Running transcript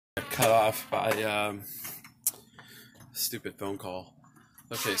cut off by stupid phone call.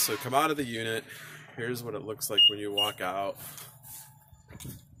 Okay, so come out of the unit. Here's what it looks like when you walk out.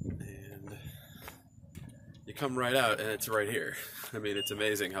 And you come right out and it's right here. I mean, it's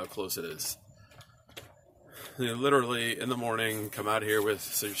amazing how close it is. You literally, in the morning, come out here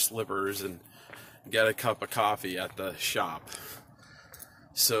with your slippers and get a cup of coffee at the shop.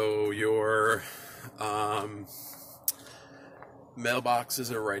 So your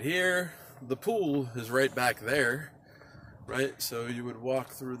mailboxes are right here. The pool is right back there, right? So you would walk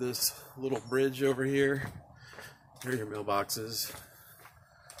through this little bridge over here. There are your mailboxes.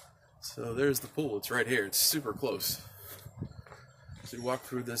 So there's the pool. It's right here. It's super close. So you walk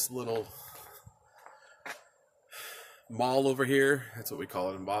through this little mall over here. That's what we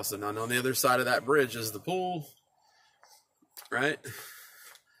call it in Boston. And on the other side of that bridge is the pool, right?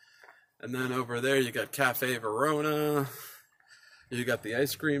 And then over there you got Cafe Verona. You got the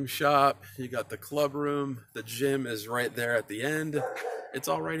ice cream shop. You got the club room. The gym is right there at the end. It's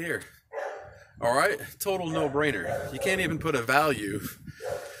all right here. All right? Total no-brainer. You can't even put a value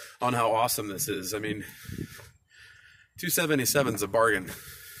on how awesome this is. I mean, $277 is a bargain.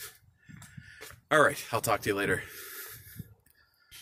 All right, I'll talk to you later.